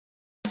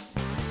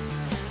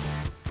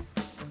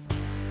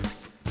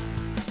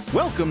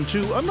Welcome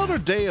to Another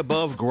Day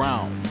Above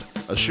Ground,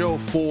 a show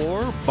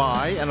for,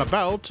 by, and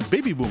about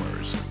baby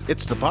boomers.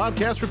 It's the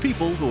podcast for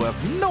people who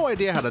have no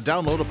idea how to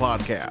download a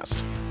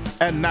podcast.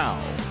 And now,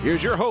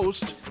 here's your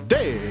host,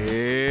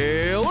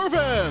 Dale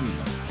Irvin.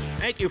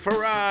 Thank you,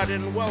 Farad,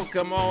 and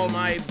welcome all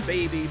my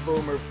baby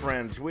boomer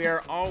friends. We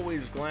are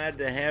always glad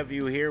to have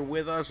you here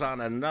with us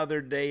on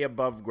Another Day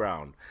Above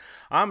Ground.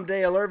 I'm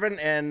Dale Irvin,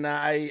 and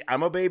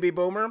I'm a baby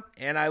boomer,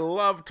 and I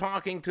love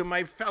talking to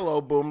my fellow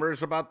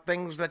boomers about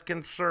things that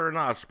concern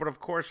us. But of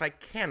course, I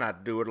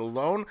cannot do it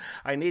alone.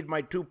 I need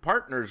my two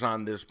partners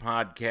on this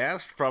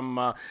podcast from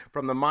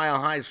the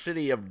mile-high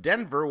city of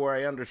Denver, where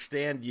I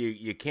understand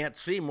you can't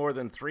see more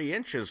than 3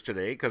 inches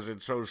today because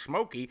it's so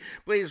smoky.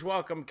 Please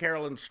welcome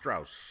Carolyn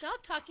Strauss.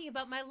 Stop talking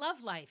about my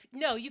love life.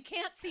 No, you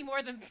can't see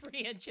more than 3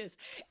 inches.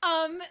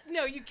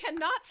 No, you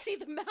cannot see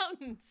the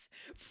mountains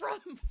from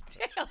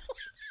Dale.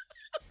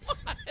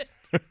 What?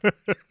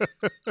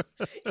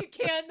 You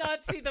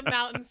cannot see the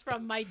mountains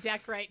from my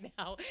deck right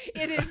now.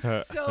 It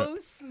is so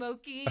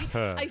smoky.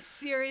 I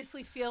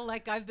seriously feel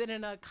like I've been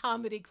in a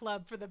comedy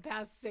club for the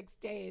past 6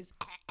 days.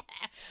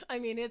 I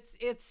mean,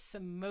 it's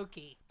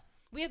smoky.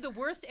 We had the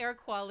worst air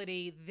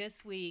quality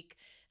this week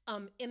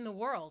in the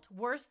world.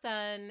 Worse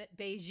than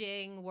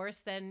Beijing,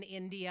 worse than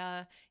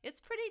India. It's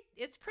pretty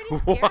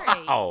scary.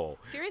 Wow.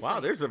 Seriously.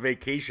 Wow, there's a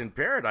vacation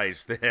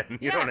paradise then.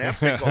 You Yeah. don't have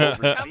to go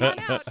overseas. Come on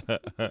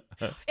out.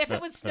 If it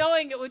was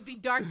snowing, it would be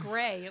dark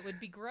gray. It would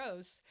be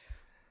gross.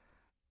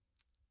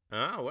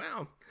 Oh,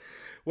 wow.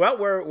 Well,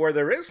 where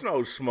there is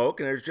no smoke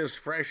and there's just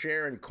fresh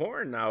air and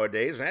corn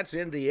nowadays, that's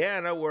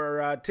Indiana,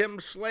 where Tim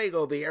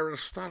Slagle, the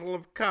Aristotle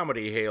of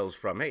comedy, hails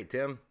from. Hey,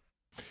 Tim.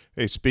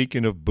 Hey,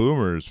 speaking of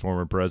boomers,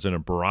 former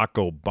President Barack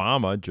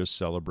Obama just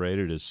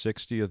celebrated his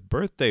 60th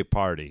birthday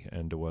party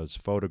and was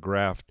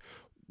photographed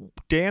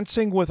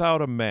dancing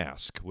without a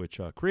mask, which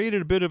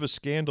created a bit of a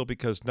scandal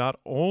because not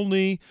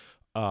only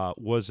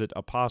was it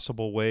a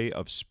possible way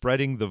of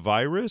spreading the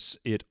virus,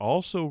 it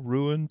also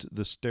ruined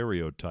the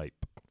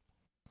stereotype.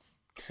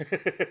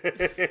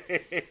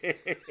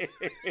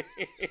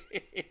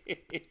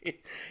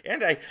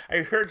 And I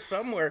heard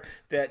somewhere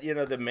that,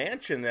 the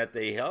mansion that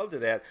they held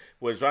it at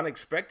was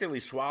unexpectedly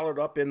swallowed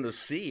up in the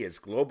sea. It's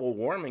global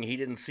warming he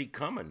didn't see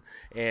coming.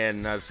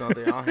 And so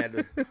they all had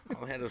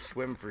to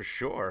swim for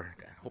shore.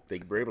 I hope they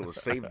were able to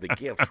save the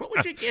gifts. What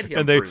would you get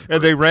him for his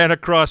And they ran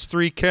across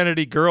 3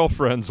 Kennedy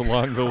girlfriends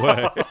along the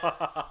way.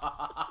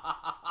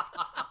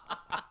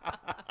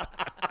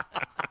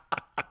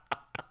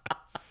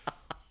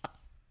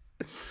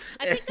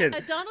 I think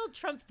a Donald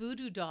Trump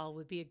voodoo doll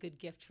would be a good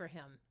gift for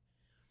him.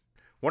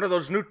 One of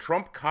those new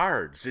Trump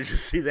cards. Did you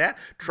see that?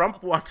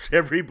 Trump wants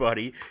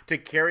everybody to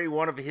carry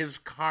one of his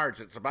cards.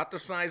 It's about the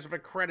size of a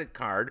credit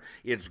card.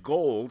 It's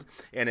gold,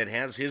 and it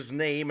has his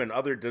name and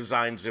other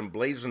designs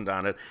emblazoned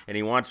on it. And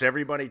he wants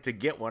everybody to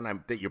get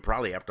one. You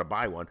probably have to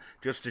buy one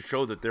just to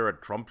show that they're a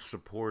Trump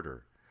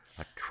supporter.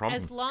 A Trump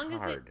card.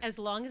 As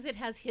long as it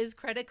has his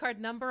credit card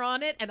number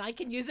on it, and I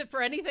can use it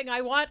for anything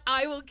I want,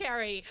 I will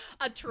carry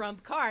a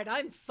Trump card.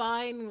 I'm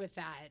fine with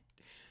that.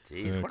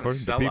 Jeez,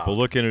 according to people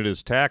looking at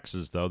his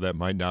taxes, though, that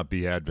might not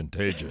be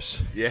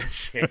advantageous.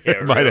 Yes,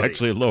 It might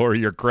actually lower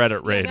your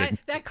credit rating.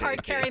 That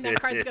card, carrying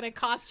that card's going to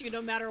cost you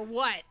no matter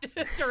what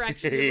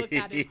direction you look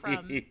at it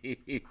from.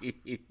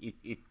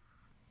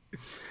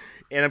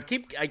 And I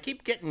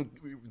keep getting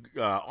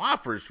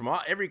offers from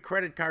every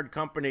credit card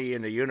company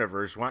in the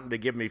universe wanting to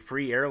give me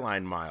free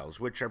airline miles,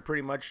 which are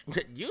pretty much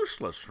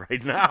useless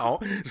right now.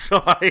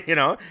 So,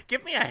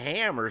 give me a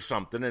ham or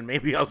something, and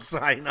maybe I'll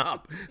sign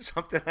up.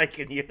 Something I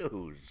can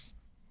use.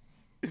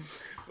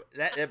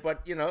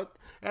 But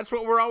that's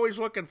what we're always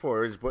looking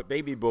for is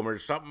baby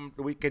boomers, something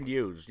we can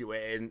use.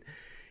 And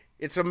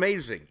it's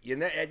amazing. You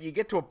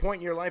get to a point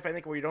in your life, I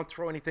think, where you don't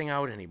throw anything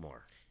out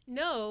anymore.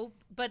 No,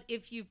 but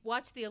if you've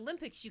watched the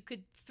Olympics, you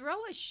could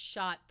throw a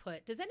shot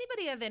put. Does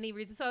anybody have any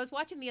reason? So I was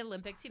watching the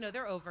Olympics,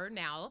 they're over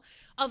now.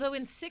 Although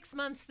in 6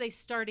 months they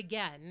start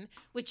again,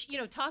 which,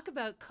 talk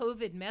about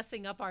COVID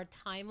messing up our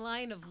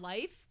timeline of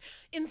life.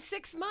 In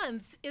 6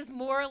 months is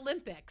more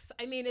Olympics.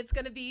 I mean, it's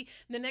going to be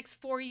the next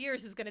 4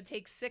 years is going to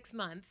take 6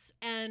 months.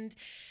 But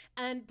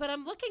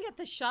I'm looking at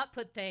the shot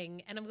put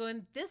thing and I'm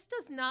going, this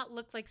does not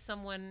look like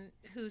someone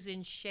who's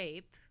in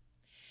shape.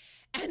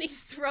 And he's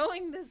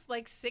throwing this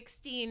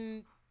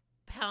 16-pound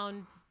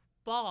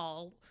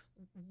ball.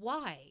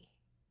 Why?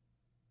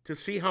 To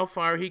see how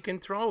far he can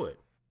throw it.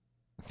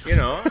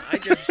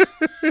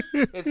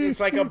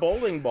 It's like a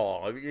bowling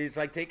ball. It's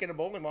like taking a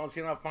bowling ball and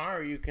seeing how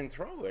far you can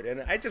throw it.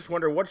 And I just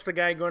wonder, what's the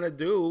guy going to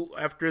do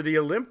after the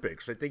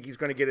Olympics? I think he's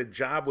going to get a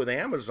job with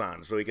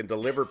Amazon so he can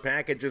deliver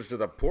packages to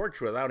the porch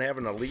without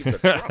having to leave the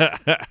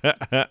truck.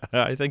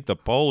 I think the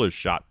Polish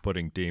shot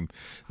putting team,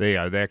 they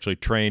actually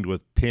trained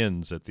with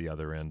pins at the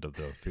other end of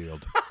the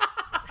field.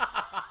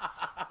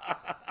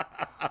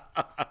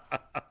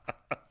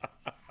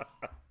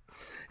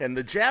 And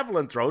the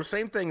javelin throw,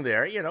 same thing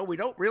there. We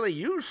don't really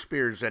use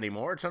spears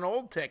anymore. It's an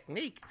old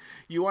technique.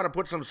 You want to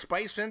put some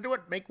spice into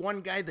it, make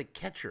one guy the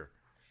catcher.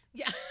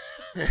 Yeah.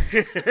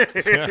 Set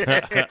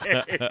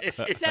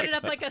it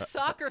up like a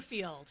soccer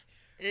field.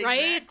 Exactly.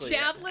 Right?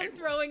 Javelin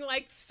throwing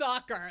like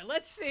soccer.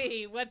 Let's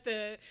see what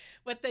the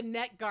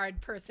net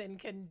guard person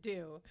can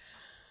do.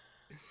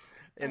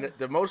 And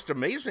the most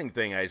amazing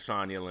thing I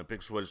saw in the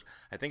Olympics was,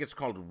 I think it's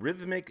called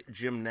rhythmic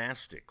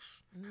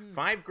gymnastics.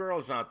 5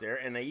 girls out there,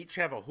 and they each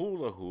have a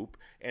hula hoop,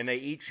 and they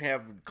each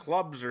have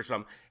clubs or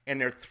something,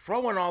 and they're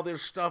throwing all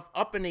this stuff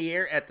up in the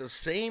air at the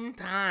same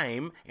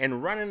time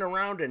and running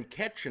around and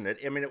catching it.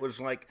 I mean, it was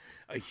like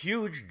a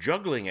huge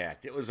juggling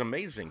act. It was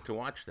amazing to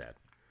watch that.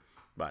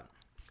 But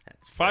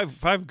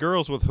Five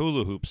girls with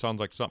hula hoops sounds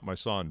like something I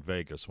saw in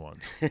Vegas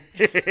once.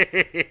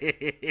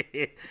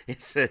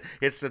 It's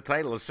the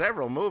title of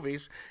several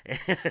movies.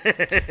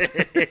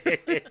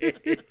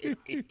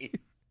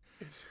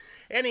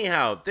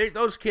 Anyhow,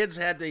 those kids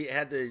had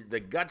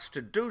the guts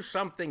to do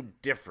something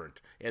different,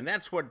 and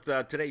that's what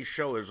today's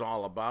show is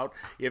all about.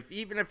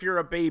 Even if you're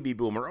a baby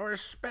boomer, or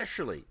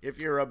especially if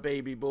you're a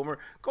baby boomer,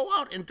 go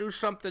out and do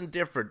something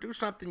different. Do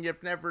something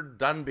you've never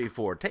done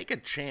before. Take a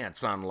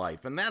chance on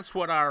life, and that's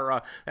what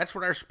our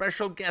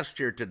special guest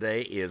here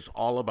today is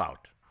all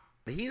about.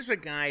 He's a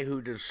guy who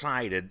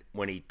decided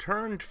when he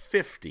turned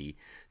 50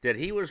 that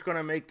he was going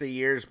to make the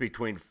years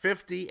between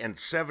 50 and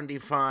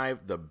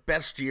 75 the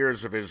best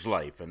years of his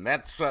life. And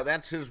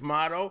that's his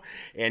motto,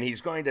 and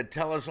he's going to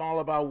tell us all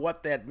about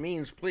what that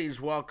means.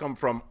 Please welcome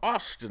from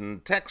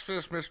Austin,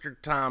 Texas, Mr.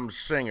 Tom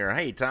Singer.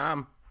 Hey,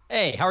 Tom.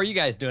 Hey, how are you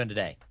guys doing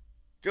today?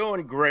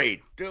 Doing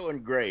great.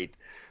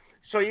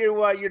 So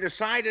you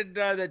decided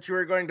that you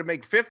were going to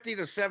make 50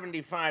 to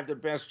 75 the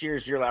best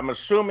years of your life. I'm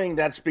assuming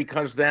that's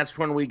because that's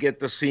when we get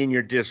the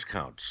senior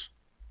discounts.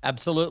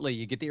 Absolutely.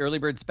 You get the early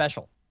bird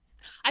special.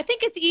 I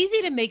think it's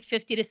easy to make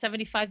 50 to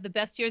 75 the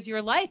best years of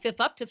your life. If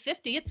up to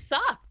 50, it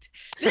sucked.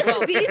 This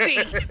is easy.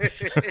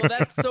 Well,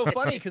 that's so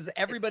funny because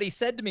everybody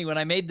said to me when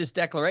I made this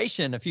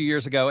declaration a few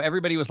years ago,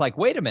 everybody was like,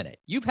 wait a minute,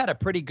 you've had a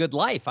pretty good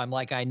life. I'm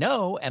like, I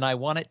know, and I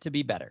want it to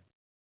be better.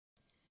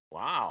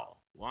 Wow.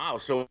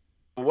 So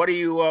what are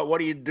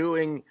you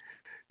doing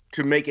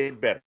to make it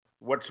better?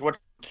 What's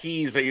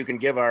keys that you can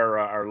give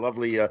our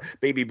lovely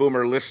baby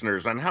boomer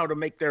listeners on how to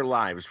make their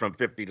lives from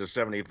 50 to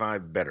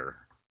 75 better?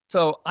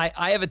 So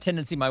I have a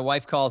tendency, my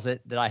wife calls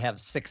it, that I have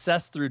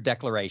success through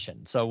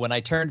declaration. So when I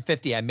turned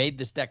 50, I made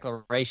this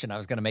declaration. I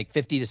was going to make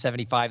 50 to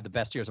 75 the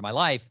best years of my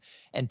life.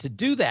 And to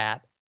do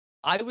that,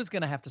 I was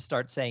going to have to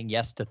start saying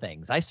yes to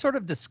things. I sort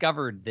of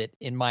discovered that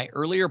in my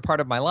earlier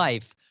part of my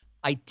life,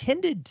 I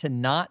tended to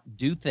not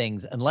do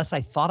things unless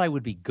I thought I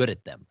would be good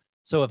at them.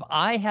 So if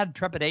I had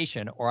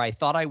trepidation or I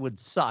thought I would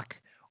suck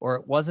or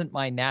it wasn't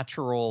my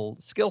natural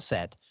skill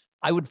set,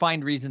 I would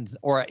find reasons,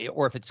 or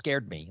if it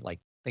scared me, like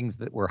things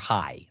that were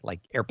high, like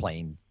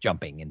airplane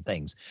jumping and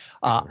things,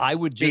 I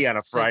would just on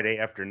a Friday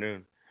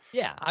afternoon.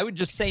 Yeah, I would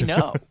just say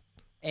no.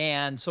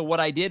 And so what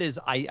I did is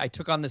I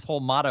took on this whole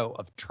motto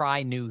of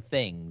try new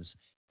things.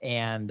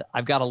 And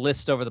I've got a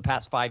list over the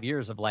past 5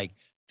 years of like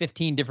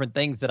 15 different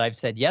things that I've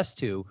said yes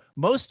to,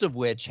 most of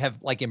which have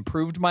like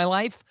improved my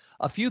life.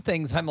 A few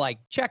things I'm like,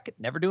 check,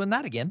 never doing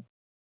that again.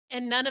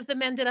 And none of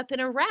them ended up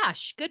in a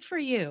rash. Good for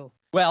you.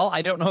 Well,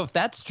 I don't know if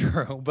that's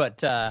true,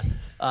 but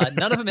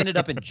none of them ended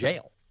up in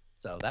jail.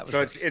 So that was.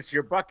 So it's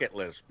your bucket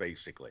list,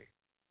 basically.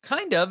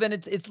 Kind of, and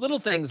it's little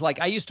things like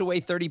I used to weigh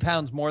 30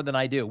 pounds more than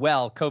I do.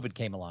 Well, COVID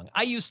came along.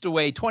 I used to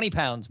weigh 20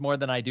 pounds more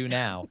than I do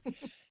now.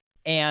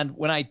 And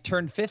when I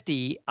turned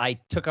 50, I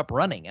took up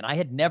running, and I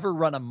had never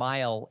run a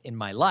mile in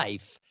my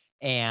life.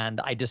 And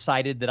I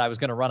decided that I was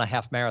going to run a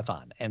half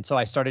marathon. And so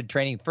I started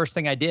training. First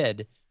thing I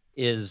did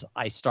is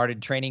I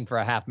started training for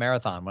a half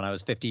marathon when I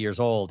was 50 years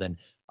old. And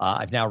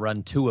I've now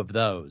run 2 of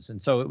those.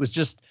 And so it was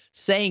just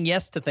saying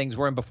yes to things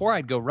where before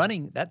I'd go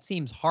running, that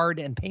seems hard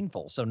and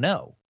painful. So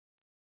no.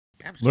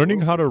 Absolutely.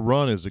 Learning how to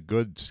run is a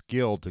good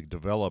skill to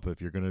develop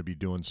if you're going to be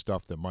doing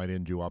stuff that might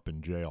end you up in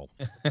jail.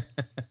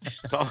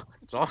 It's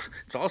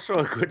also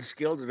a good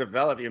skill to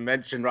develop. You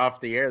mentioned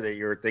off the air that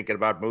you were thinking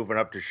about moving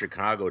up to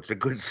Chicago. It's a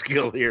good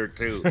skill here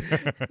too.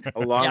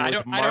 Along yeah,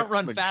 with I don't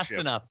run fast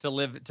enough to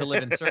live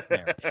in certain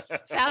areas.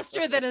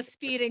 Faster than a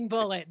speeding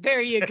bullet.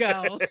 There you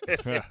go.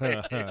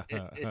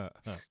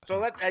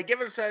 So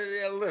give us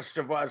a list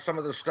of some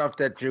of the stuff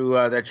that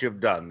you've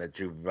done that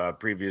you've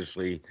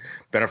previously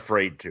been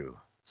afraid to.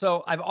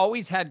 So I've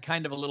always had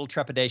kind of a little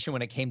trepidation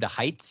when it came to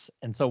heights.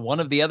 And so one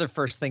of the other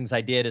first things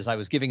I did is I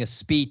was giving a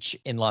speech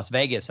in Las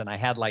Vegas, and I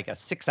had like a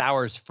 6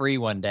 hours free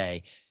one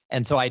day.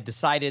 And so I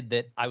decided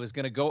that I was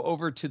going to go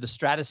over to the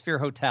Stratosphere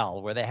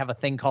Hotel where they have a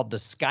thing called the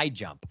Sky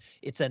Jump.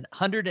 It's an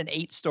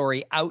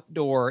 108-story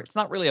outdoor. It's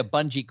not really a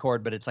bungee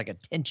cord, but it's like a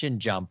tension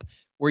jump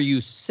where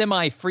you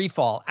semi-free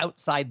fall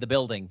outside the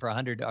building for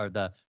 100 or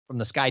from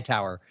the Sky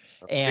Tower.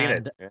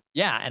 And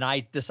and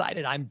I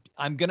decided I'm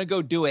going to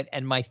go do it.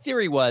 And my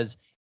theory was,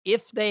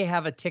 if they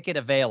have a ticket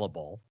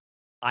available,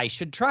 I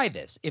should try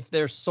this. If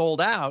they're sold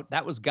out,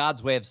 that was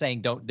God's way of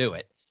saying don't do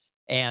it.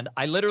 And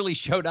I literally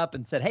showed up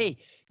and said, hey,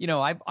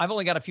 I've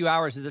only got a few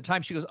hours. Is there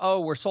time? She goes, oh,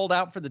 we're sold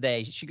out for the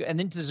day. And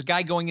then there's a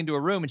guy going into a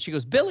room, and she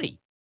goes,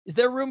 Billy, is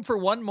there room for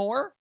one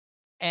more?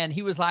 And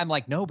he was, I'm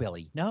like, no,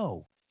 Billy,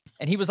 no.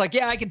 And he was like,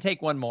 yeah, I can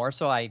take one more.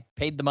 So I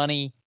paid the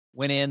money,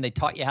 went in, they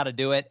taught you how to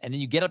do it. And then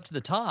you get up to the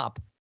top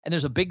and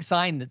there's a big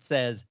sign that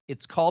says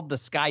it's called the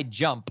Sky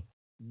Jump,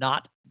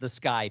 not the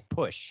Sky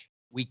Push.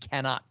 We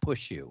cannot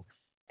push you.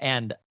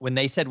 And when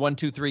they said 1,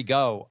 2, 3,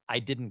 go, I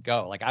didn't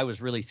go. Like I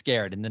was really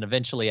scared. And then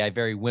eventually I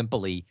very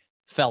wimpily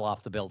fell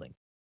off the building.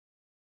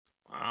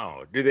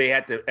 Wow. Do they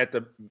at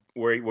the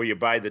where you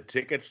buy the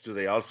tickets, do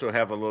they also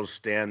have a little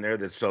stand there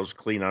that sells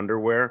clean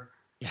underwear?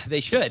 Yeah,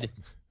 they should.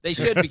 They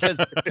should because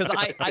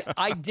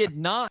I did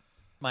not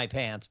my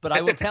pants, but I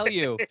will tell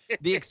you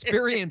the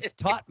experience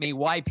taught me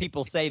why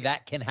people say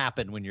that can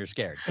happen when you're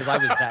scared, because I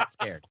was that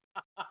scared.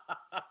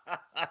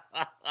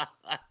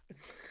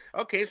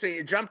 Okay, so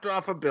you jumped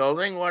off a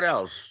building. What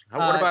else?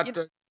 What about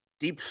the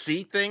deep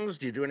sea things?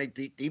 Do you do any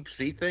deep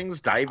sea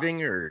things,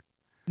 diving or?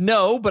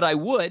 No, but I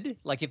would.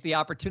 Like if the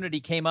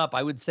opportunity came up,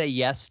 I would say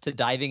yes to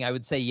diving. I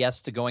would say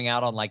yes to going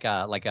out on like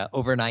a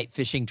overnight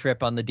fishing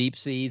trip on the deep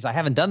seas. I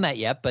haven't done that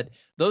yet, but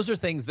those are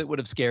things that would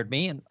have scared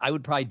me, and I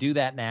would probably do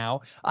that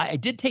now. I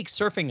did take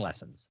surfing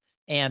lessons,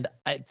 and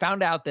I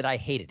found out that I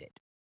hated it.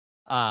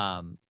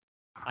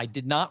 I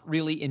did not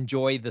really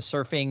enjoy the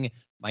surfing.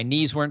 My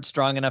knees weren't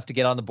strong enough to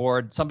get on the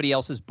board. Somebody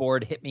else's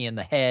board hit me in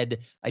the head.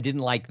 I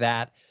didn't like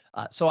that.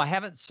 So I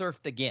haven't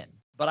surfed again.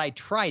 But I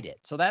tried it.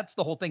 So that's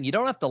the whole thing. You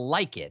don't have to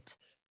like it,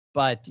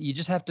 but you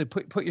just have to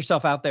put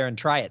yourself out there and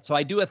try it. So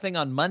I do a thing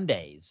on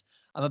Mondays.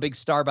 I'm a big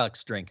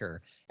Starbucks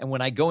drinker. And when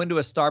I go into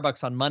a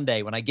Starbucks on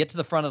Monday, when I get to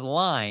the front of the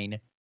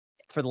line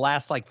for the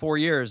last like 4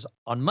 years,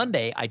 on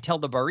Monday, I tell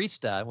the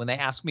barista when they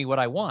ask me what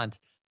I want,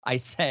 I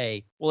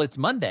say, well, it's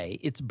Monday.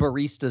 It's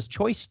Barista's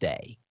Choice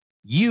Day.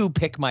 You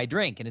pick my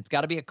drink, and it's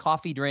got to be a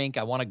coffee drink.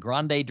 I want a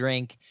grande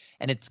drink,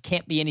 and it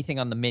can't be anything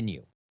on the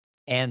menu.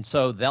 And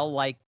so they'll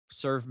like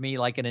serve me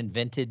like an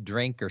invented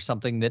drink or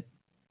something that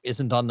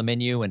isn't on the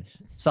menu. And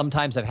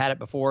sometimes I've had it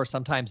before.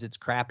 Sometimes it's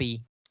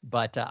crappy,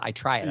 but I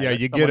try it. Yeah,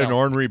 you get an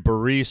ornery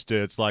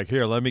barista. It's like,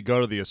 here, let me go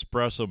to the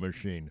espresso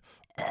machine.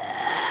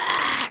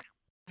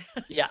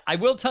 Yeah, I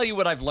will tell you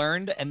what I've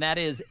learned, and that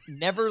is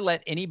never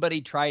let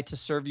anybody try to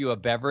serve you a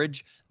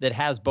beverage that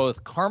has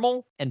both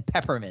caramel and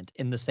peppermint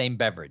in the same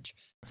beverage.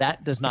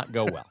 That does not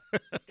go well.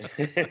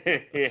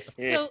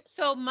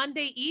 So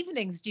Monday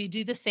evenings, do you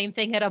do the same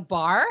thing at a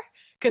bar?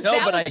 Because No, that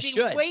but would I be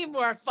should. way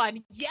more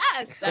fun.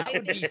 Yes. That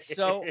would be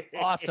so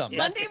awesome.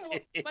 Monday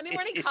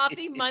morning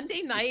coffee,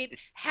 Monday night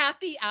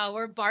happy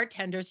hour,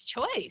 bartender's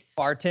choice.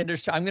 I'm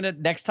going to,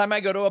 next time I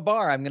go to a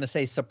bar, I'm going to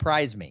say,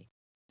 surprise me.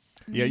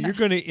 Yeah, you're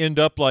going to end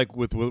up like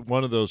with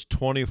one of those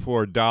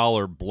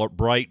 $24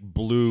 bright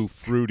blue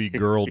fruity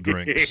girl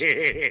drinks.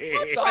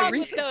 What's So wrong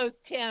with those,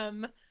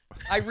 Tim?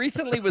 I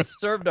recently was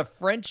served a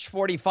French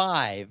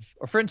 45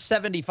 or French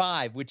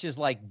 75, which is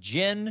like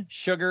gin,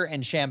 sugar,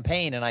 and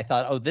champagne. And I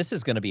thought, oh, this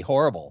is going to be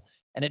horrible.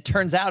 And it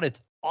turns out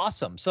it's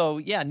awesome. So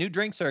yeah, new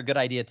drinks are a good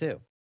idea too.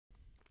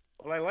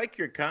 Well, I like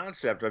your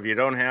concept of you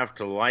don't have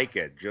to like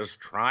it, just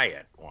try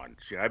it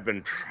once. I've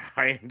been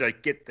trying to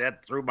get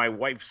that through my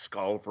wife's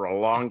skull for a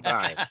long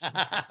time.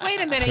 Wait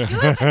a minute. You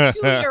have a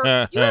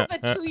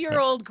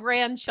 2-year-old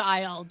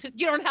grandchild.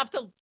 You don't have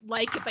to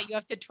like it, but you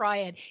have to try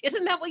it.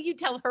 Isn't that what you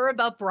tell her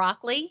about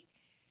broccoli?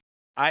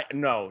 I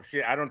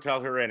don't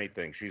tell her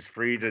anything. She's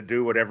free to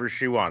do whatever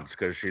she wants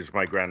because she's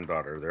my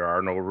granddaughter. There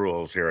are no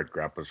rules here at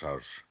Grandpa's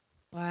house.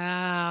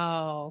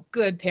 Wow.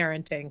 Good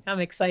parenting. I'm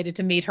excited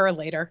to meet her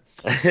later.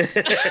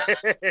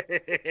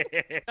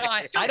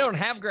 I don't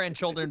have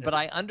grandchildren, but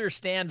I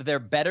understand they're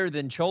better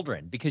than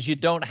children because you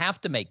don't have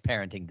to make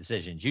parenting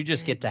decisions. You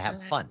just get to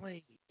have fun.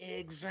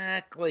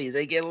 Exactly.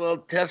 They get a little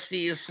testy,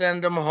 you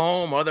send them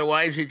home.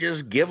 Otherwise, you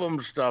just give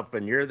them stuff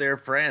and you're their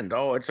friend.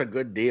 Oh, it's a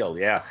good deal.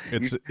 Yeah.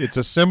 It's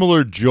a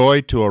similar joy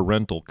to a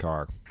rental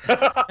car.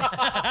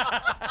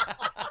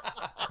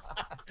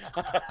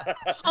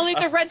 Only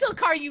the rental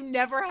car you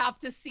never have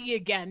to see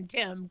again,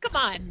 Tim. Come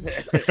on.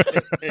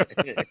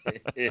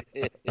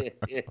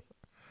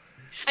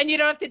 And you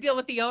don't have to deal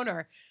with the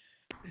owner.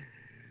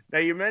 Now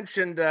you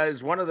mentioned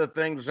is one of the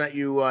things that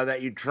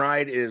you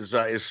tried is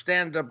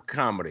stand-up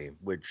comedy,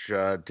 which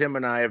Tim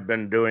and I have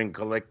been doing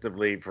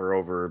collectively for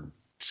over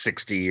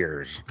 60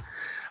 years.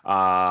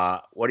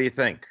 What do you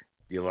think?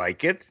 Do you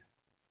like it?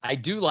 I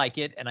do like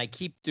it, and I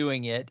keep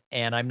doing it,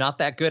 and I'm not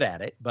that good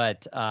at it,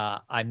 but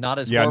I'm not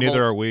as horrible. Yeah,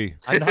 neither are we.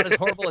 I'm not as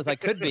horrible as I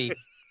could be.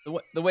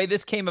 The way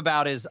this came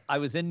about is I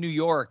was in New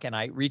York, and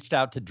I reached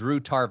out to Drew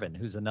Tarvin,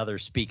 who's another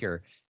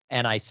speaker,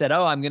 and I said,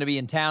 "Oh, I'm going to be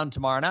in town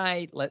tomorrow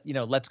night.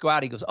 Let's go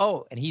out." He goes,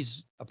 "Oh," and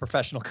he's a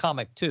professional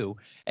comic too,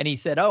 and he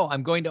said, "Oh,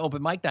 I'm going to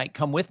open mic night.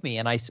 Come with me."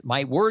 And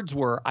my words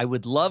were, "I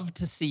would love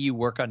to see you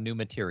work on new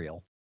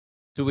material,"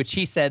 to which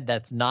he said,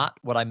 "That's not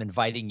what I'm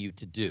inviting you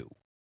to do."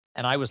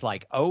 And I was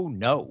like, oh,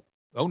 no.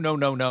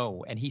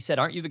 And he said,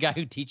 "Aren't you the guy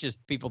who teaches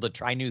people to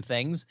try new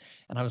things?"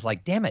 And I was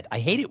like, damn it. I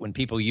hate it when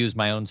people use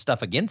my own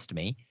stuff against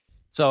me.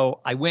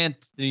 So I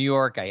went to New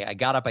York. I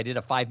got up. I did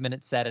a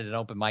 5-minute set at an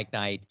open mic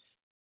night.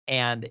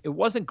 And it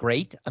wasn't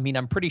great. I mean,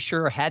 I'm pretty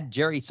sure had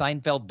Jerry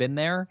Seinfeld been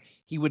there,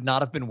 he would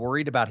not have been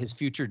worried about his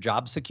future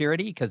job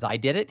security because I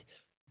did it.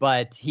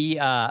 But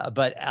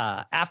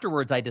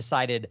afterwards I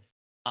decided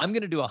I'm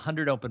going to do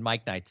 100 open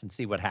mic nights and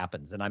see what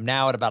happens. And I'm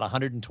now at about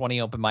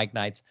 120 open mic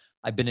nights.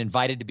 I've been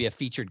invited to be a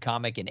featured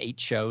comic in 8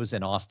 shows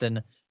in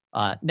Austin.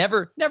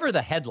 Never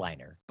the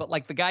headliner, but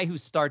like the guy who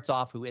starts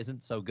off who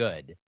isn't so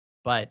good.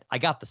 But I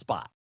got the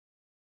spot.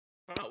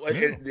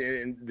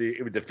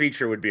 The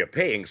feature would be a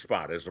paying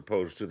spot as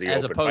opposed to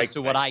as open opposed mic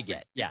to what nights. I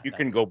get. Yeah, you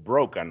can go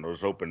broke on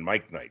those open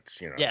mic nights.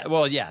 Yeah,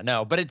 well, yeah,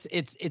 no, but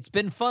it's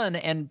been fun.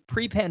 And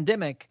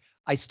pre-pandemic,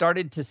 I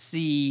started to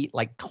see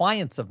like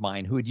clients of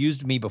mine who had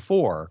used me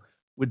before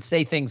would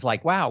say things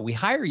like, "Wow, we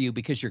hire you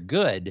because you're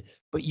good,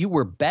 but you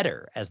were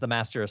better as the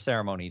master of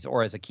ceremonies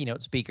or as a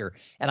keynote speaker."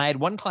 And I had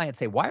one client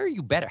say, "Why are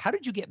you better? How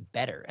did you get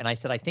better?" And I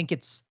said, "I think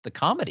it's the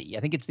comedy. I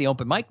think it's the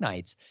open mic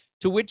nights."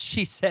 To which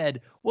she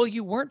said, "Well,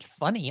 you weren't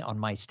funny on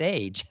my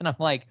stage." And I'm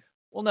like,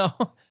 "Well, no,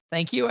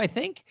 thank you, I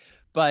think."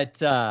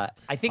 But I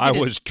think I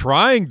was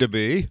trying to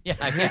be. Yeah,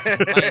 I mean,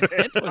 my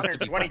intent was to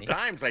be 20 funny.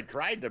 times I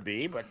tried to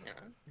be, but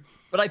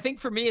I think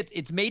for me,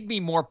 it's made me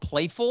more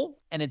playful,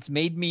 and it's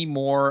made me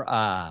more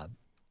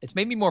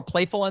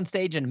playful on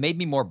stage, and made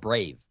me more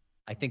brave.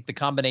 I think the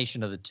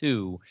combination of the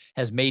two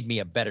has made me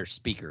a better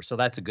speaker, so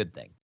that's a good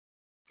thing.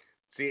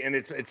 See, and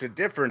it's a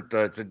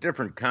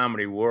different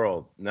comedy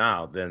world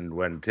now than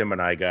when Tim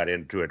and I got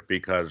into it,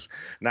 because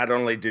not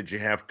only did you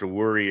have to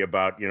worry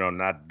about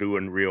not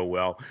doing real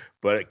well,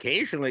 but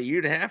occasionally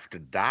you'd have to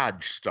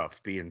dodge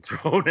stuff being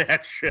thrown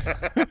at you. Well,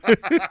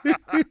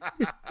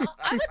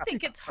 I would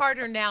think it's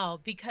harder now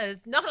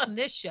because not on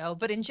this show,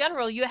 but in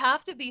general, you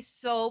have to be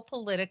so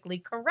politically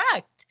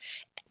correct.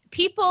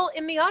 People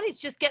in the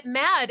audience just get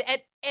mad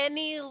at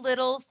any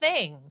little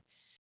thing.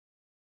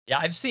 Yeah,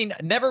 I've seen,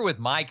 never with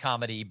my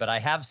comedy, but I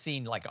have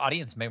seen like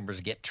audience members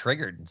get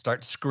triggered and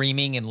start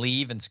screaming and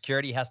leave, and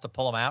security has to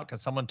pull them out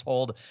because someone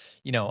told,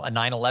 a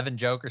 9/11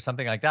 joke or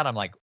something like that. I'm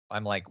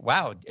like,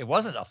 wow, it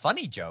wasn't a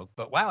funny joke,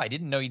 but wow, I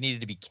didn't know you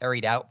needed to be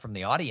carried out from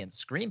the audience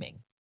screaming.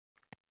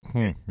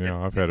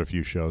 Yeah, I've had a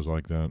few shows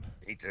like that.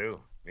 Me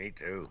too.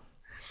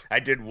 I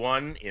did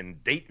one in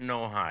Dayton,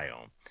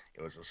 Ohio.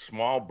 It was a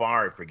small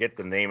bar. I forget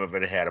the name of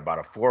it. It had about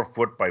a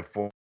 4-foot by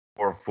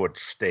 4-foot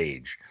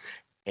stage.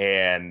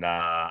 And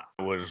I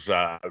was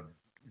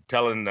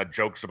telling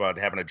jokes about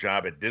having a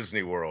job at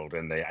Disney World,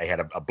 and I had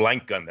a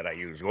blank gun that I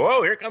used.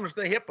 Whoa, here comes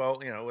the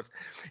hippo,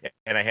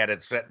 and I had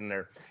it set in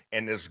there.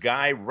 And this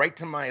guy right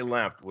to my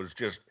left was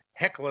just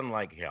heckling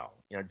like hell,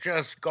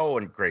 just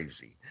going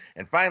crazy.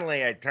 And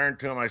finally, I turned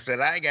to him. I said,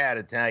 "I got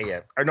to tell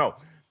you," or no,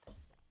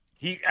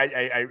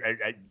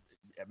 I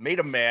made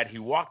him mad. He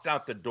walked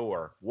out the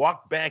door,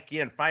 walked back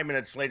in 5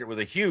 minutes later with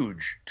a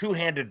huge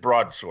 2-handed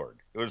broadsword.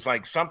 It was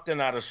like something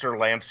out of Sir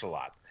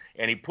Lancelot.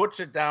 And he puts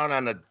it down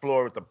on the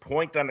floor with the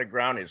point on the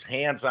ground, his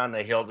hands on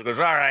the hilt. He goes,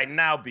 "All right,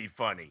 now be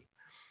funny."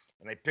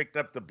 And I picked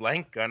up the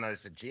blank gun. And I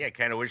said, "Gee, I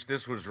kind of wish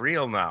this was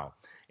real now."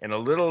 And a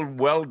little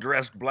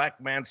well-dressed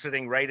black man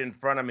sitting right in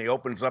front of me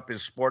opens up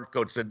his sport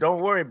coat, said,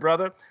 "Don't worry,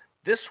 brother.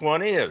 This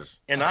one is,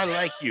 and I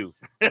like you."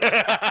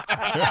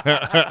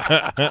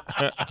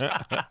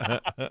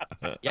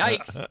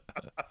 Yikes.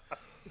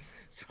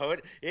 So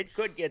it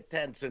could get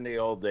tense in the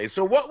old days.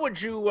 So what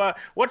would you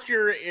what's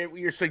your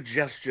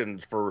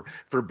suggestions for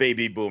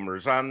baby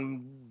boomers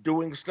on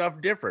doing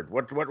stuff different?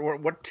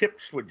 What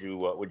tips would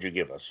you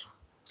give us?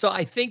 So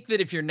I think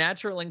that if your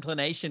natural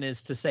inclination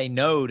is to say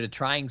no to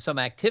trying some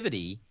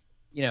activity,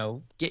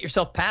 get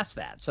yourself past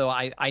that. So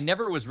I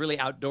never was really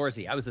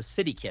outdoorsy. I was a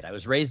city kid. I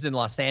was raised in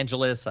Los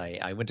Angeles.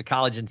 I went to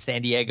college in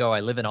San Diego.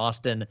 I live in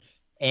Austin.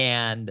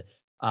 And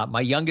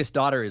my youngest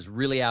daughter is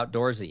really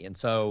outdoorsy. And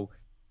so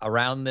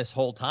around this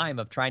whole time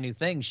of trying new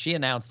things, she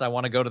announced, "I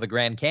want to go to the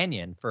Grand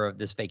Canyon for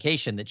this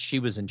vacation that she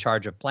was in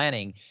charge of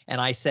planning."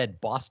 And I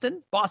said,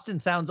 "Boston? Boston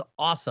sounds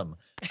awesome."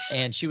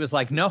 And she was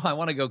like, "No, I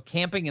want to go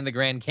camping in the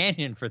Grand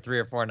Canyon for 3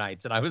 or 4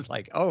 nights." And I was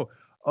like, oh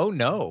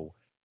no.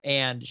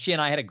 And she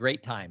and I had a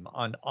great time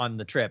on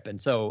the trip. And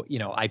so,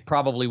 I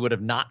probably would have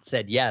not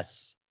said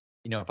yes,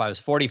 if I was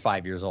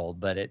 45 years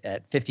old. But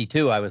at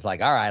 52, I was like,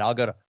 all right, I'll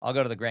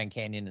go to the Grand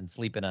Canyon and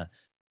sleep in a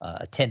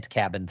tent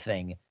cabin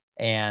thing.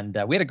 And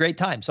we had a great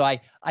time. So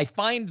I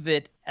find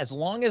that as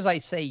long as I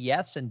say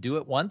yes and do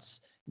it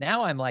once,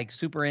 now I'm like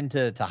super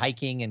into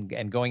hiking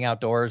and going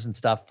outdoors and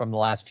stuff from the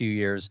last few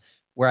years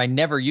where I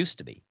never used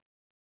to be.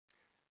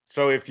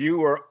 So if you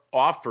were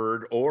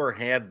offered or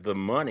had the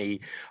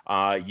money,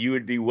 you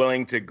would be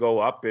willing to go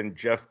up in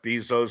Jeff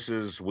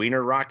Bezos's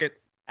wiener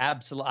rocket?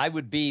 Absolutely. I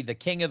would be the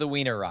king of the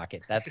wiener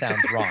rocket. That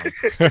sounds wrong.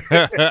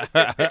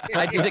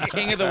 I'd be the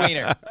king of the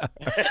wiener.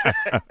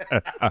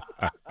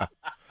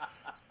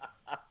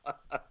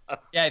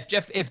 Yeah,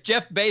 if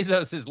Jeff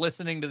Bezos is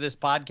listening to this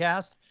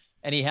podcast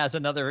and he has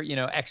another,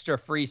 extra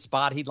free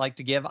spot he'd like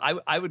to give,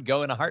 I would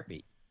go in a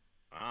heartbeat.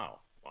 Wow.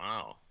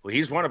 Well,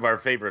 he's one of our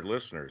favorite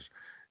listeners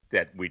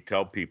that we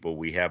tell people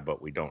we have,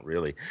 but we don't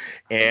really.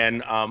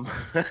 And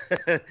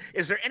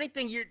is there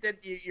anything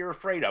you're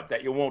afraid of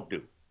that you won't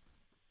do?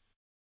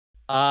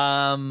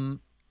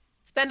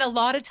 spend a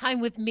lot of time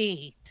with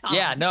me, Tom.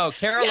 Yeah, no,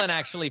 Carolyn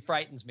actually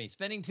frightens me.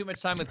 Spending too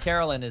much time with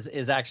Carolyn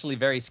is actually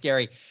very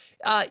scary.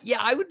 Yeah,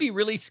 I would be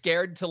really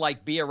scared to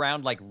like be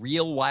around like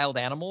real wild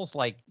animals,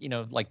 like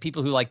like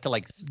people who like to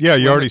like Yeah,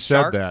 you swim already with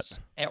said sharks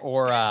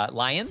or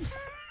lions.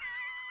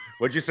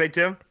 What'd you say,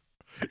 Tim?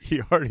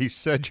 You already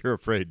said you're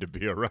afraid to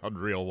be around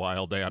real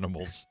wild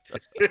animals.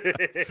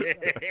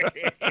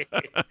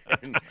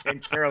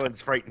 and Carolyn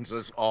frightens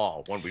us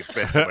all when we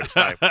spend too much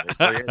time with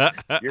her.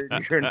 So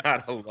you're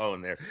not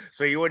alone there.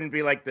 So you wouldn't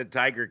be like the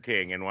Tiger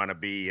King and want to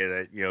be,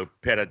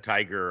 pet a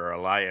tiger or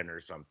a lion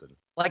or something.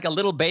 Like a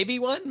little baby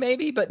one,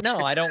 maybe, but no,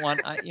 I don't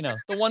want.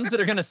 The ones that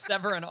are going to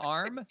sever an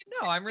arm.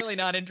 No, I'm really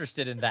not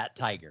interested in that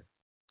tiger.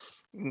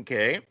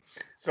 Okay,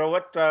 so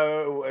what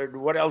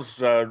else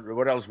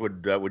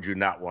would you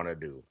not want to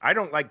do? I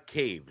don't like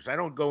caves. I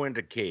don't go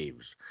into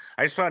caves.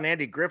 I saw an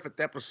Andy Griffith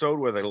episode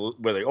where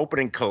the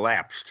opening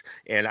collapsed,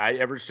 and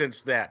ever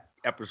since that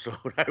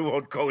episode I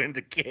won't go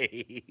into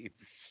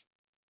caves.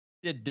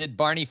 Did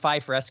Barney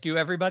Fife rescue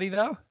everybody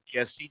though?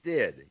 Yes, he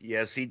did.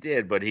 Yes, he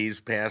did. But he's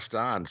passed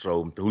on.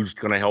 So who's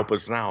going to help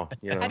us now?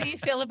 How do you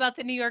feel about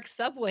the New York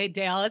subway,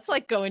 Dale? It's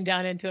like going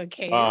down into a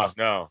cave. Oh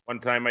no!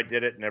 One time I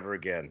did it, never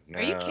again. No.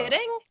 Are you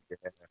kidding?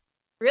 Yeah.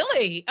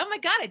 Really? Oh my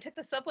God! I took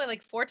the subway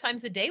like 4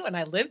 times a day when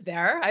I lived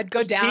there. I'd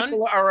go down.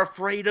 People are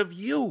afraid of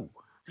you.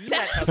 You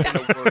got nothing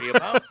to worry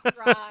about.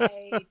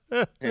 Right.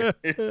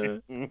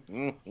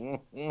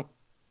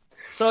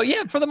 So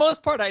yeah, for the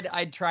most part,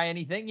 I'd try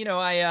anything.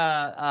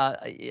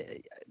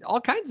 All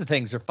kinds of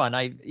things are fun.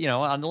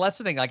 On the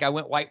lesser thing, like I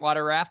went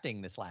whitewater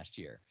rafting this last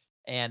year,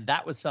 and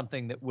that was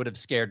something that would have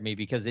scared me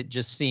because it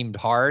just seemed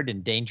hard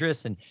and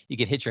dangerous, and you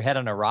could hit your head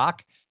on a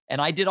rock. And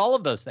I did all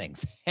of those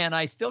things, and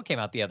I still came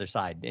out the other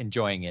side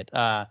enjoying it.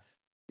 I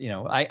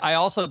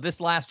also this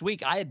last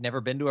week I had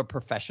never been to a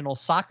professional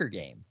soccer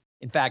game.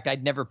 In fact,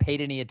 I'd never paid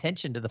any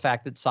attention to the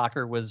fact that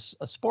soccer was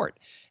a sport,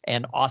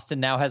 and Austin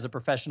now has a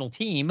professional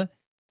team.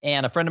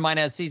 And a friend of mine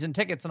has season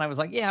tickets, and I was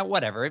like, yeah,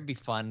 whatever. It'd be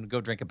fun.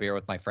 Go drink a beer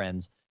with my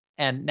friends.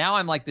 And now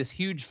I'm like this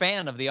huge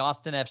fan of the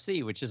Austin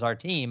FC, which is our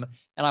team,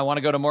 and I want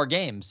to go to more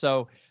games.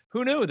 So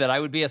who knew that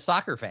I would be a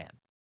soccer fan?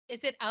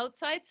 Is it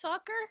outside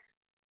soccer?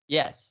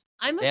 Yes.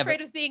 I'm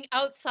afraid of being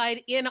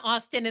outside in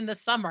Austin in the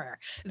summer.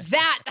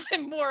 That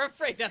I'm more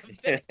afraid of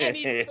than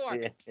any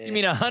sport. You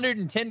mean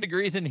 110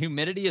 degrees and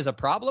humidity is a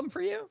problem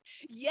for you?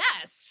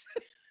 Yes.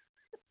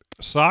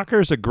 Soccer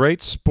is a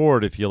great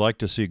sport if you like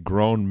to see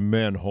grown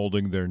men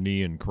holding their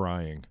knee and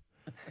crying.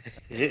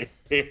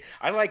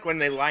 I like when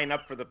they line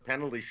up for the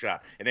penalty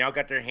shot and they all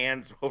got their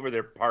hands over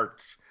their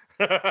parts.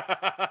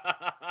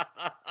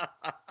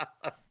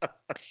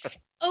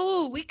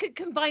 Oh, we could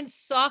combine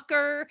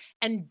soccer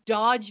and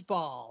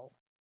dodgeball.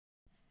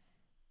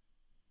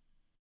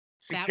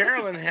 See,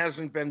 Carolyn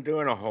hasn't been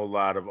doing a whole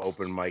lot of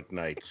open mic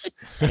nights.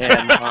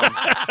 And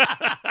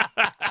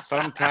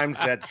sometimes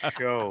that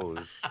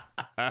shows.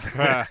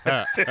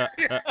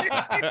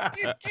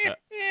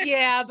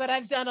 Yeah, but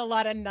I've done a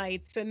lot of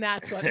nights, and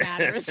that's what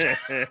matters.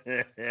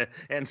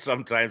 And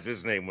sometimes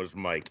his name was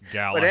Mike.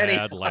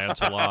 Galahad,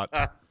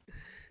 Lancelot.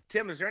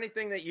 Tim, is there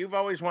anything that you've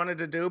always wanted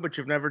to do but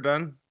you've never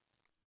done?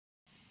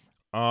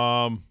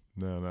 No,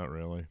 not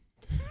really.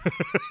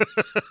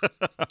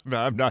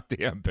 I'm not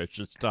the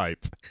ambitious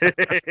type. Go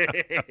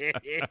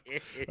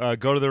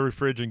to the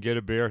fridge and get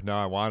a beer. No,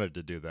 I wanted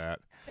to do that.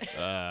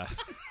 I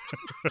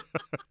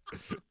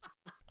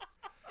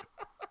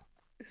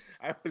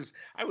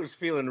was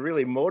feeling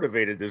really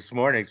motivated this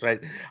morning, so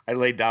I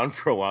laid down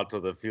for a while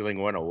till the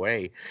feeling went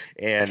away,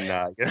 and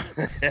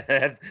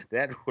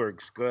that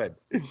works good.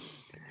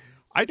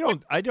 I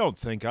don't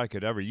think I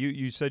could ever.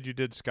 You said you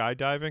did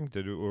skydiving,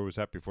 or was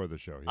that before the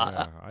show?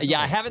 I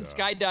haven't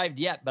skydived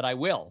yet, but I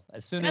will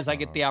as soon as I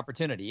get the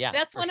opportunity. Yeah,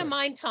 that's one of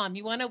mine, Tom.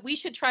 We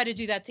should try to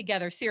do that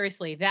together.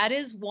 Seriously, that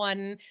is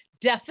one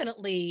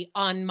definitely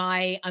on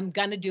my. I'm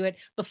gonna do it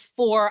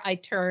before I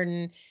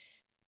turn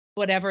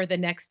whatever the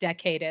next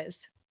decade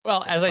is.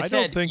 Well, as I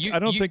said, I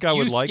don't think I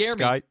would like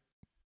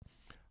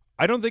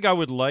I don't think I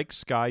would like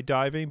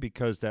skydiving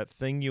because that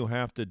thing you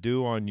have to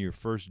do on your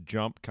first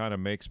jump kind of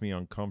makes me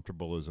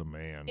uncomfortable as a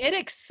man. It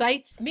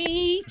excites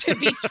me to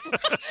be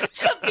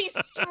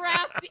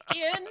strapped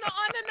in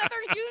on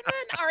another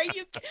human. Are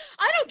you?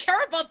 I don't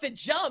care about the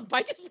jump.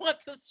 I just want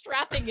the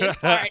strapping in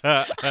part.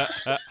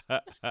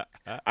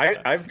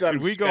 I've done.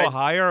 Can we go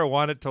higher or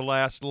want it to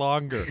last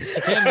longer?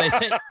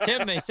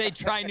 Tim, they say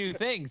try new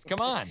things. Come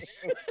on,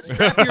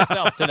 strap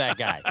yourself to that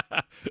guy.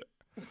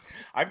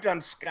 I've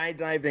done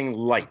skydiving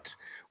light,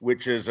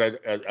 which is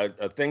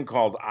a thing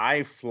called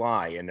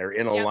iFly, and they're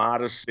in a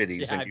lot of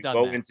cities. Yeah, and you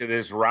go into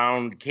this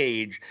round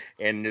cage,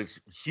 and this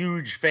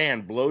huge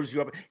fan blows you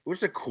up. It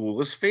was the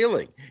coolest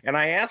feeling. And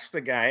I asked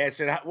the guy, I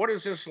said, "What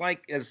is this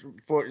like as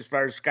far as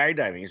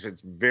skydiving?" He said,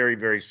 "It's very,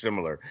 very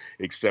similar,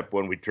 except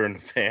when we turn the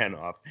fan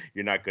off,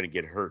 you're not going to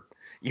get hurt."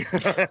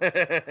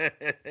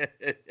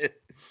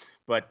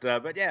 But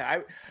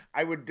yeah,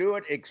 I would do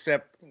it,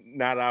 except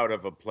not out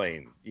of a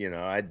plane.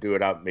 I'd do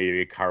it out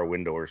maybe a car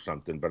window or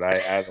something. But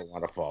I don't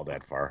want to fall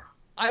that far.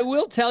 I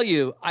will tell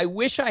you, I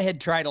wish I had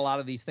tried a lot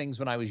of these things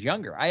when I was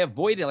younger. I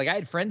avoided, like I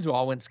had friends who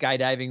all went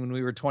skydiving when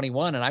we were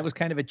 21, and I was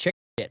kind of a chick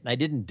shit, and I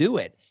didn't do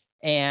it.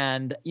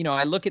 And,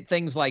 I look at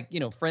things like,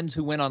 friends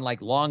who went on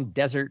like long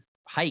desert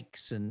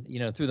hikes and,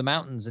 through the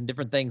mountains and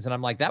different things. And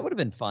I'm like, that would have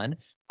been fun.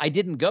 I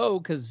didn't go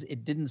because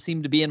it didn't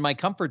seem to be in my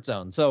comfort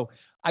zone. So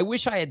I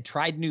wish I had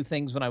tried new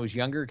things when I was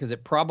younger, because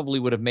it probably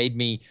would have made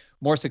me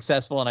more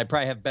successful. And I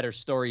probably have better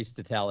stories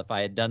to tell if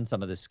I had done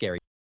some of this scary.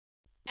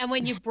 And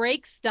when you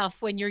break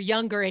stuff when you're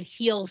younger, it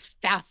heals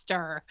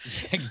faster.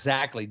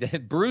 Exactly. The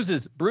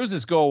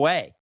bruises go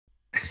away.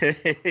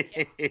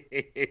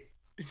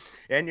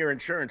 And your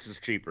insurance is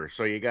cheaper,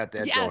 so you got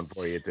that Yes. going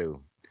for you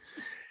too.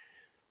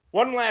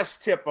 One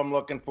last tip I'm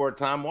looking for,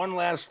 Tom. One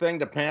last thing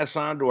to pass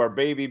on to our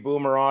baby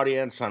boomer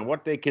audience on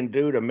what they can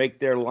do to make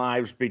their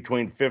lives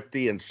between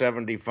 50 and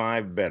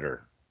 75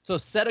 better. So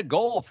set a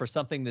goal for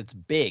something that's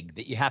big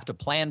that you have to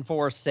plan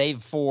for,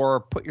 save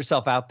for, put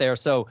yourself out there.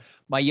 So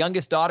my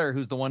youngest daughter,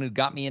 who's the one who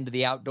got me into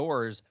the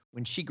outdoors,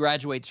 when she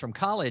graduates from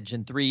college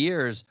in 3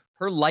 years,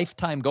 her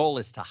lifetime goal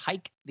is to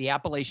hike the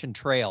Appalachian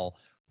Trail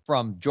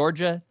from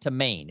Georgia to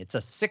Maine. It's a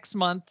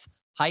 6-month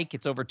hike.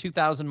 It's over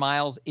 2,000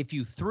 miles. If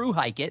you through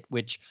hike it,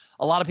 which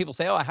a lot of people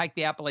say, oh, I hiked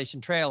the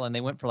Appalachian Trail, and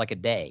they went for like a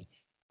day.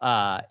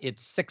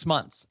 It's 6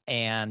 months.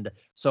 And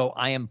so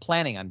I am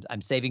planning,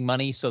 I'm saving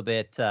money so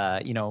that,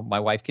 my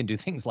wife can do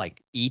things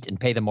like eat and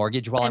pay the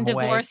mortgage while And I'm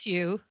away. divorce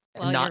you.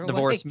 And while not you're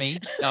divorce away. me.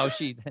 No,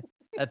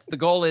 that's the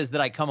goal, is that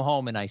I come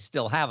home and I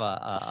still have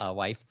a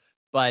wife.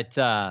 But,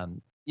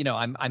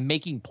 I'm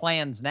making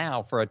plans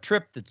now for a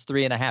trip that's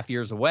 3.5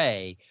 years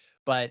away,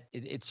 but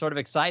it's sort of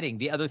exciting.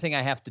 The other thing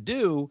I have to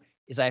do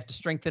is I have to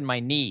strengthen my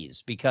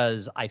knees,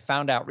 because I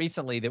found out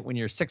recently that when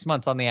you're 6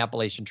 months on the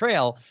Appalachian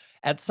Trail,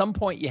 at some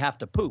point you have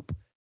to poop.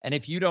 And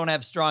if you don't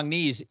have strong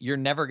knees, you're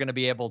never going to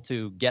be able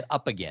to get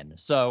up again.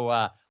 So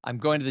I'm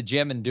going to the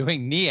gym and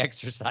doing knee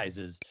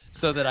exercises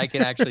so that I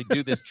can actually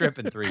do this trip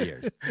in 3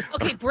 years.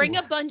 Okay, bring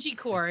a bungee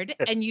cord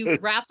and you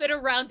wrap it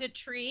around a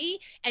tree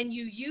and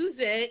you use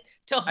it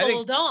to I think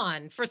hold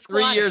on for 3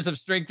 squatting. years of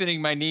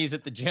strengthening my knees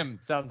at the gym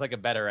sounds like a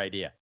better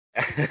idea.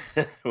 I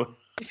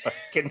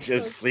can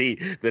just see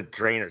the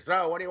trainers.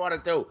 Oh, what do you want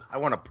to do? I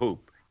want to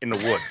poop in the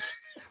woods.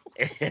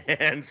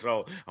 And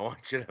so I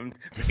want you to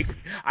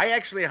I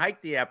actually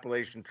hiked the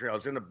Appalachian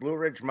Trails in the Blue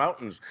Ridge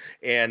Mountains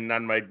and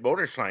on my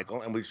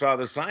motorcycle, and we saw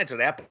the signs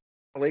at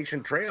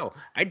Appalachian Trail.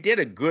 I did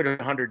a good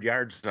 100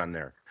 yards on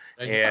there.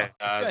 And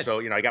so,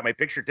 I got my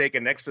picture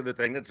taken next to the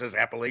thing that says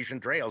Appalachian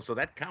Trail. So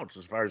that counts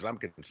as far as I'm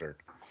concerned.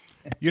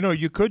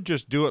 You could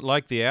just do it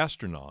like the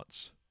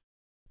astronauts.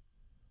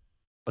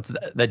 What's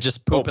that? That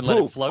just poop and let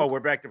it float? Oh, we're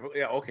back to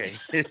okay.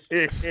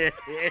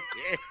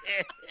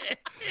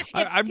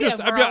 I'm Tim,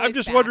 just we're always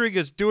just back. wondering,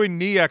 is doing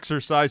knee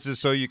exercises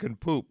so you can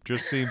poop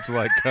just seems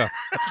like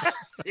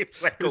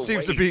Seems like it a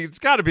seems to be. waste. It's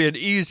got to be an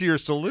easier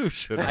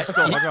solution. I'm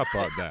still hung up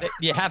on that.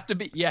 You have to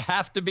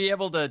be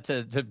able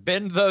to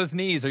bend those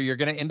knees, or you're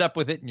going to end up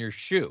with it in your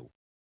shoe.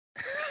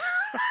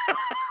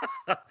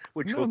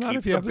 Which No, will not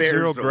keep if you the have a bears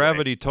zero away.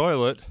 gravity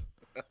toilet.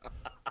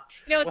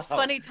 It's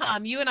funny,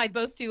 Tom. You and I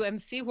both do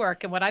MC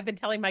work. And what I've been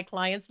telling my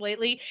clients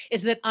lately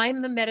is that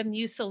I'm the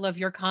Metamucil of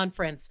your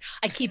conference.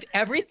 I keep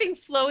everything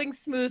flowing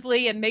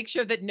smoothly and make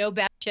sure that no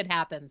bad shit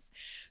happens.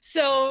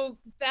 So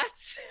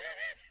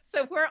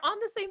so we're on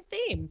the same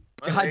theme.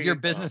 Well, God, there your you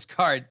go. business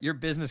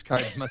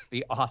cards must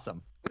be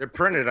awesome. They're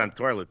printed on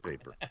toilet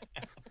paper.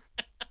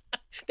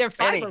 They're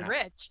fiber Anyhow.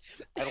 rich.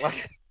 I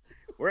like it.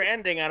 We're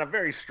ending on a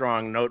very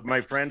strong note, my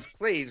friends.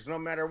 Please, no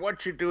matter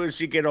what you do as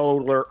you get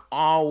older,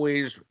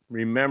 always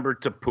remember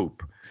to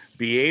poop.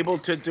 Be able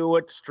to do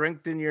it.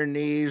 Strengthen your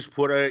knees.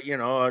 Put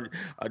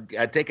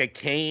take a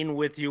cane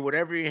with you.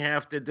 Whatever you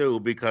have to do,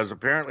 because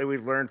apparently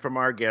we've learned from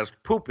our guest,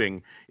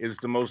 pooping is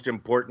the most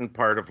important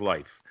part of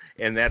life,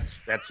 and that's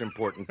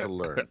important to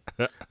learn.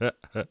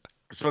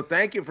 So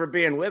thank you for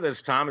being with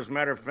us, Tom. As a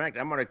matter of fact,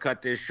 I'm going to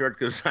cut this short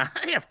because I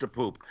have to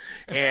poop.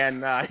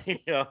 And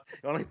the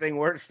only thing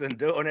worse than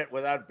doing it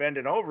without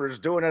bending over is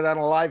doing it on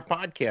a live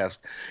podcast.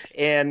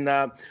 And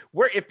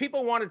if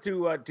people wanted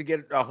to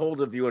get a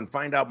hold of you and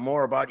find out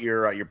more about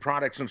your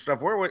products and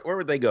stuff, where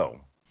would they go?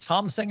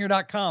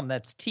 TomSinger.com.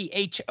 That's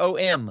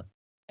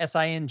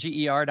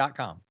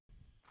TomSinger.com.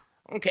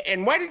 Okay,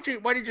 and why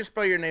did you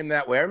spell your name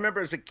that way? I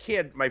remember as a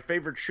kid, my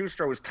favorite shoe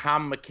store was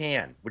Tom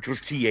McCann, which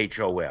was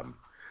THOM.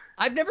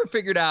 I've never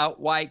figured out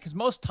why, because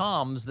most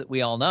Toms that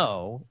we all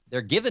know,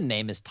 their given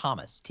name is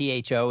Thomas,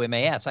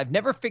 THOMAS. I've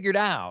never figured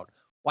out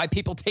why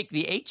people take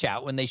the H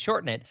out when they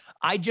shorten it.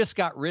 I just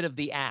got rid of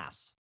the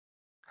ass.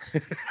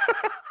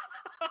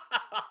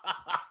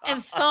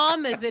 And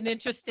Thom is an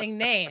interesting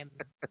name,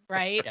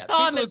 right? Yeah,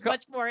 Thom people is who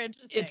much more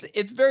interesting.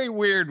 It's very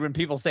weird when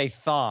people say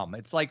thom.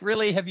 It's like,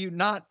 really, have you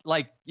not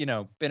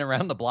been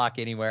around the block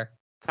anywhere?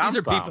 Tom These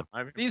are Thom. people.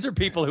 I mean- These are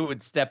people who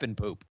would step in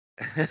poop.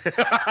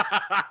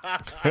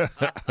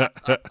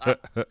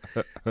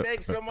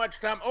 Thanks so much,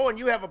 Tom. Oh, and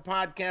you have a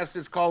podcast.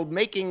 It's called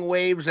Making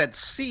Waves at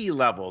Sea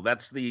Level.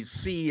 That's the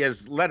C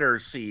as letter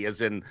C, as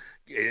in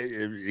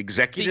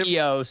executive.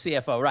 CEO,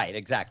 CFO, right?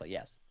 Exactly.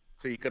 Yes.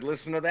 So you could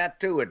listen to that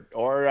too,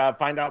 or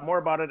find out more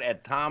about it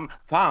at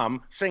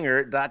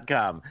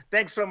TomSinger.com.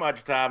 Thanks so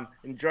much, Tom.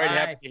 Enjoyed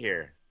having you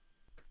here.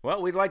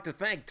 Well, we'd like to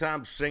thank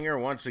Tom Singer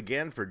once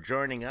again for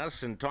joining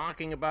us and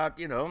talking about,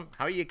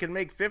 how you can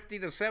make 50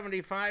 to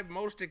 75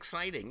 most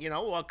exciting.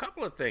 A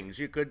couple of things.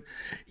 You could,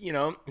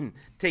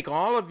 take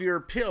all of your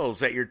pills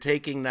that you're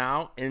taking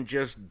now and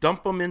just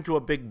dump them into a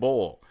big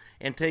bowl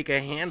and take a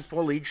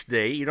handful each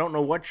day. You don't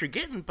know what you're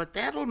getting, but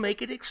that'll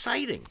make it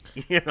exciting.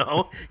 Kind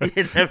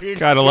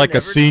of like a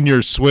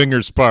senior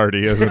swingers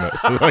party, isn't it?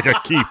 Like a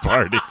key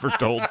party for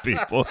old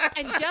people.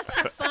 And just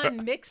for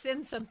fun, mix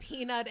in some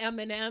peanut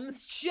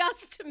M&Ms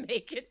just to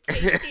make it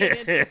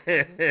tasty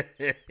and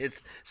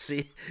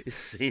interesting.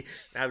 See,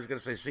 I was going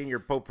to say senior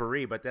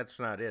potpourri, but that's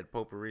not it.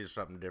 Potpourri is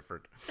something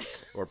different,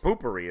 or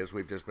poopery, as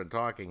we've just been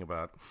talking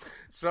about.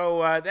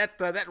 So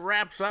that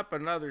wraps up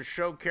another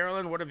show.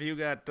 Carolyn, what have you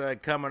got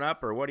coming up,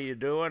 or what are you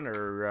doing,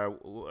 or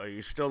are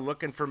you still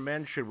looking for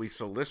men? Should we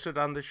solicit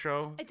on the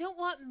show? I don't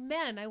want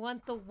men. I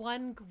want the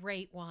one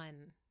great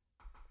one.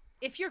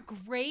 If you're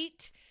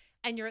great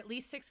and you're at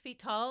least 6 feet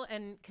tall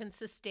and can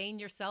sustain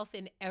yourself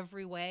in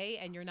every way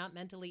and you're not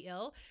mentally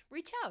ill,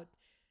 reach out.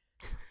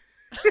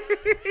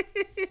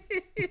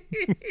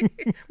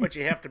 But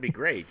you have to be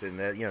great, and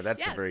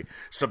that's a very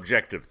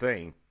subjective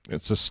thing.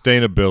 It's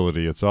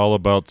sustainability. It's all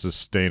about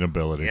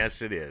sustainability.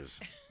 Yes, it is.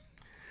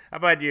 How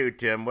about you,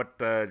 Tim? What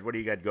do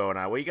you got going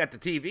on? Well, you got the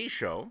TV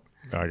show.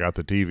 I got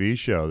the TV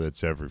show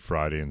that's every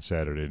Friday and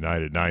Saturday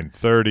night at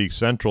 9:30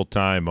 Central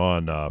Time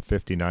on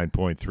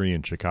 59.3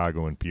 in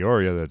Chicago and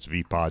Peoria. That's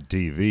VPod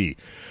TV.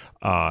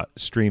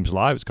 Streams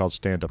live. It's called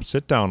Stand Up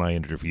Sit Down. I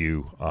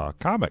interview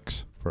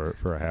comics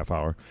for a half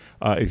hour.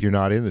 If you're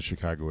not in the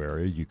Chicago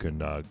area, you can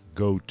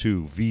go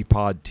to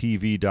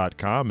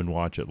vpodtv.com and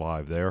watch it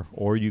live there,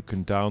 or you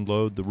can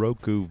download the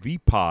Roku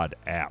VPod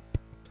app.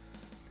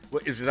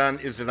 What is it on?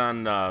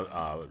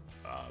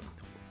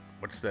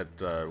 What's that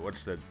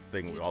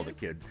thing with all the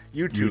kids?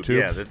 YouTube.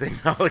 Yeah, the thing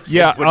all the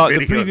kids put videos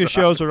the previous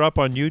on. shows are up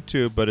on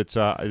YouTube, but it's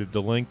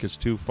the link is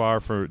too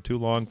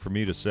long for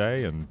me to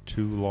say, and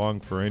too long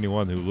for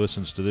anyone who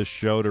listens to this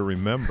show to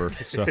remember.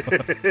 So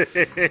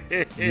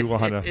you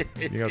have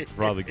to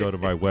probably go to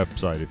my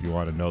website if you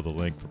want to know the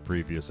link for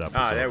previous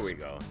episodes. There we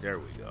go.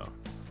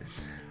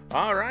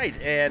 All right,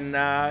 and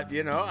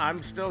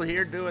I'm still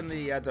here doing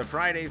the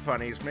Friday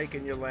Funnies,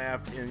 making you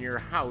laugh in your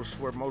house,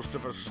 where most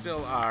of us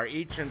still are,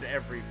 each and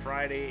every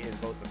Friday, in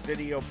both a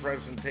video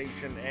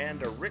presentation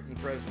and a written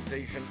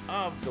presentation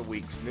of the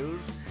week's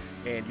news.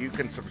 And you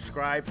can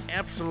subscribe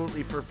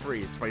absolutely for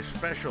free. It's my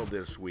special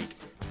this week,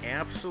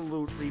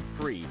 absolutely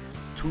free,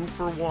 2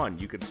 for 1.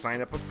 You can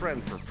sign up a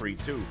friend for free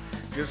too.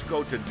 Just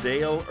go to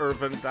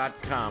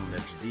DaleIrvin.com.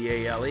 That's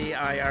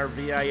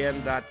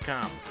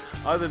DaleIrvin.com.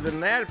 Other than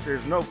that, if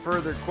there's no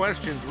further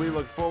questions, we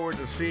look forward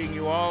to seeing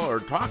you all or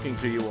talking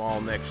to you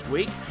all next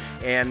week.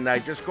 And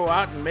just go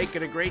out and make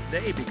it a great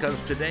day, because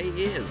today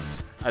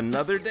is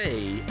another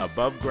day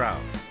above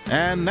ground.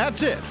 And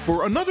that's it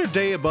for another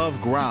day above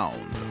ground.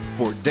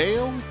 For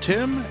Dale,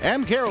 Tim,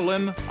 and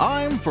Carolyn,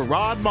 I'm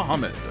Farad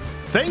Muhammad.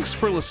 Thanks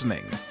for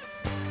listening.